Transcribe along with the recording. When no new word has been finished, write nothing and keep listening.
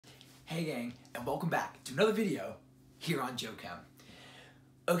Hey gang, and welcome back to another video here on JoChem.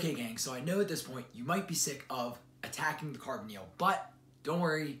 Okay gang, so I know at this point you might be sick of attacking the carbonyl, but don't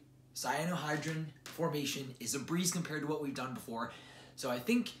worry, cyanohydrin formation is a breeze compared to what we've done before. So I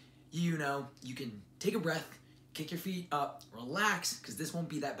think you can take a breath, kick your feet up, relax, because this won't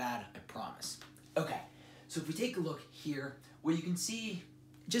be that bad, I promise. Okay, so if we take a look here, what you can see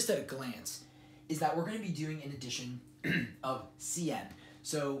just at a glance is that we're going to be doing an addition of CN.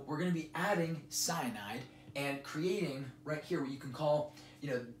 So we're going to be adding cyanide and creating right here what you can call,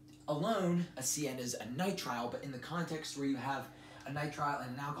 alone a CN is a nitrile, but in the context where you have a nitrile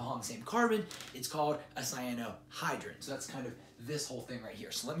and an alcohol on the same carbon, it's called a cyanohydrin. So that's kind of this whole thing right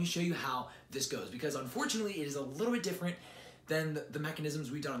here. So let me show you how this goes, because unfortunately it is a little bit different than the mechanisms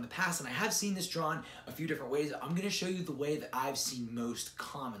we've done in the past, and I have seen this drawn a few different ways. I'm going to show you the way that I've seen most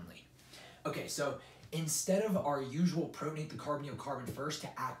commonly. Okay, so instead of our usual protonate the carbonyl carbon first to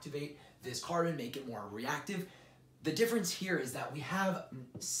activate this carbon, make it more reactive, the difference here is that we have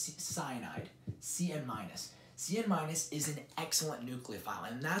cyanide, Cn-. Cn- is an excellent nucleophile,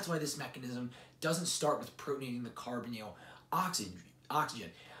 and that's why this mechanism doesn't start with protonating the carbonyl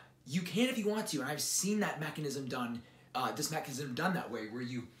oxygen. You can if you want to, and I've seen that mechanism done, that way, where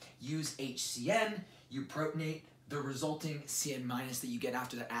you use HCN, you protonate, the resulting Cn- that you get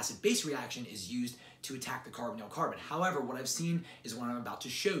after that acid-base reaction is used to attack the carbonyl carbon. However, what I've seen is what I'm about to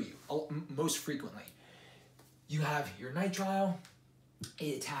show you most frequently. You have your nitrile,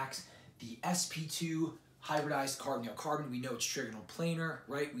 it attacks the sp2 hybridized carbonyl carbon. We know it's trigonal planar,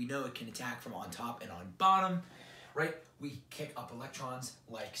 right? We know it can attack from on top and on bottom, right? We kick up electrons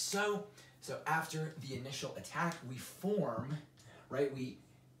like so. So after the initial attack, we form, right? We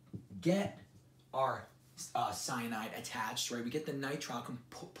get our cyanide attached, right? We get the nitrile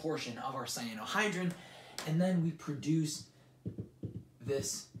portion of our cyanohydrin, and then we produce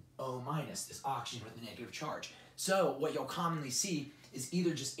this O-, this oxygen with a negative charge. So what you'll commonly see is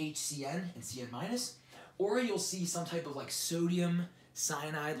either just HCN and Cn-, or you'll see some type of like sodium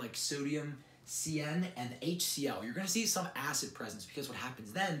cyanide, like sodium Cn and HCl. You're going to see some acid presence, because what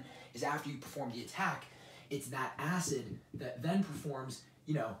happens then is after you perform the attack, it's that acid that then performs,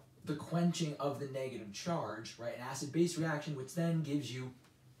 the quenching of the negative charge, right? An acid-base reaction, which then gives you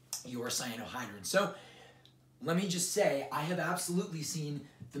your cyanohydrin. So let me just say, I have absolutely seen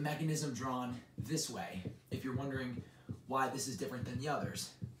the mechanism drawn this way, if you're wondering why this is different than the others.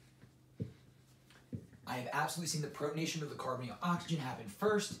 I have absolutely seen the protonation of the carbonyl oxygen happen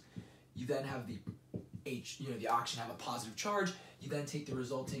first. You then have the the oxygen have a positive charge. You then take the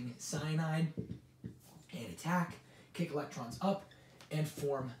resulting cyanide and attack, kick electrons up, and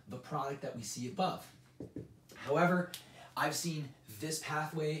form the product that we see above. However, I've seen this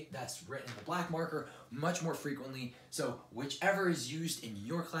pathway that's written in the black marker much more frequently, so whichever is used in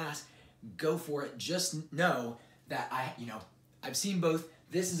your class, go for it. Just know that I've seen both.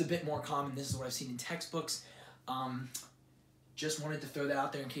 This is a bit more common. This is what I've seen in textbooks. Just wanted to throw that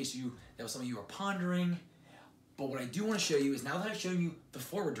out there in case that was something you were pondering. But what I do want to show you is, now that I've shown you the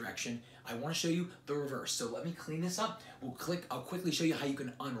forward direction, I want to show you the reverse. So let me clean this up. I'll quickly show you how you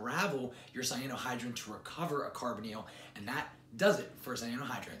can unravel your cyanohydrin to recover a carbonyl, and that does it for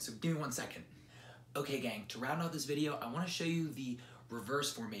cyanohydrin. So give me 1 second. Okay gang, to round out this video, I want to show you the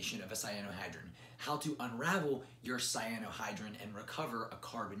reverse formation of a cyanohydrin, how to unravel your cyanohydrin and recover a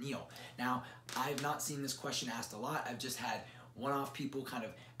carbonyl. Now, I've not seen this question asked a lot. I've just had one-off people kind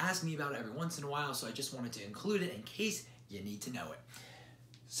of ask me about it every once in a while, so I just wanted to include it in case you need to know it.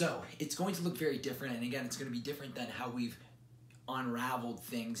 So it's going to look very different, and again, it's going to be different than how we've unraveled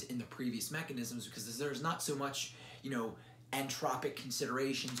things in the previous mechanisms, because there's not so much, entropic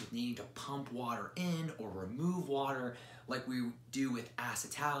considerations with needing to pump water in or remove water like we do with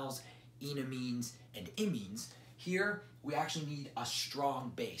acetals, enamines, and imines. Here, we actually need a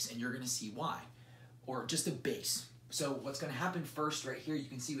strong base, and you're going to see why, or just a base. So what's going to happen first, right here, you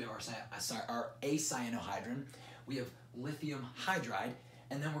can see we have our acyanohydrin, we have lithium hydride,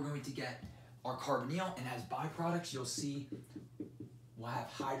 and then we're going to get our carbonyl, and as byproducts, you'll see we'll have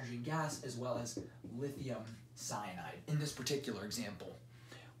hydrogen gas as well as lithium cyanide in this particular example.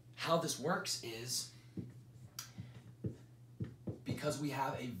 How this works is, because we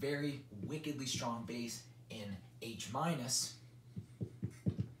have a very wickedly strong base in H-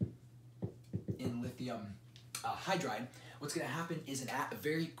 in lithium hydride, what's going to happen is a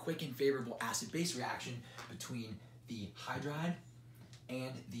very quick and favorable acid-base reaction between the hydride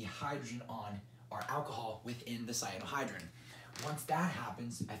and the hydrogen on our alcohol within the cyanohydrin. Once that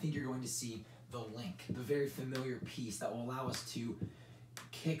happens, I think you're going to see the link, the very familiar piece that will allow us to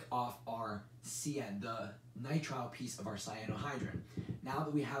kick off our CN, the nitrile piece of our cyanohydrin. now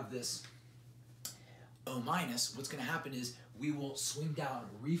that we have this O minus, what's going to happen is we will swing down,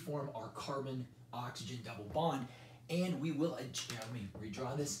 reform our carbon-oxygen double bond, and we will, let me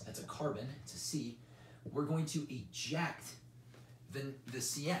redraw this, that's a carbon, it's a C. We're going to eject the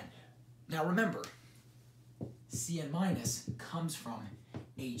CN. Now remember, CN minus comes from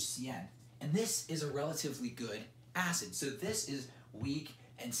HCN, and this is a relatively good acid. So this is weak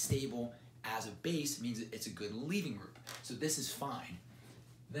and stable as a base, means it's a good leaving group. So this is fine.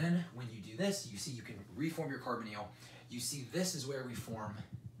 Then when you do this, you see you can reform your carbonyl. You see this is where we form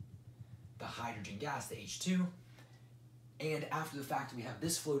the hydrogen gas, the H2. And after the fact, we have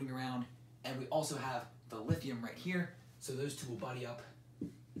this floating around, and we also have the lithium right here. So those two will buddy up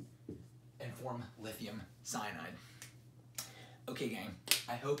and form lithium cyanide. Okay, gang,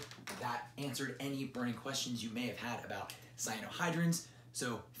 I hope that answered any burning questions you may have had about cyanohydrins.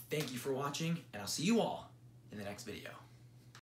 So thank you for watching, and I'll see you all in the next video.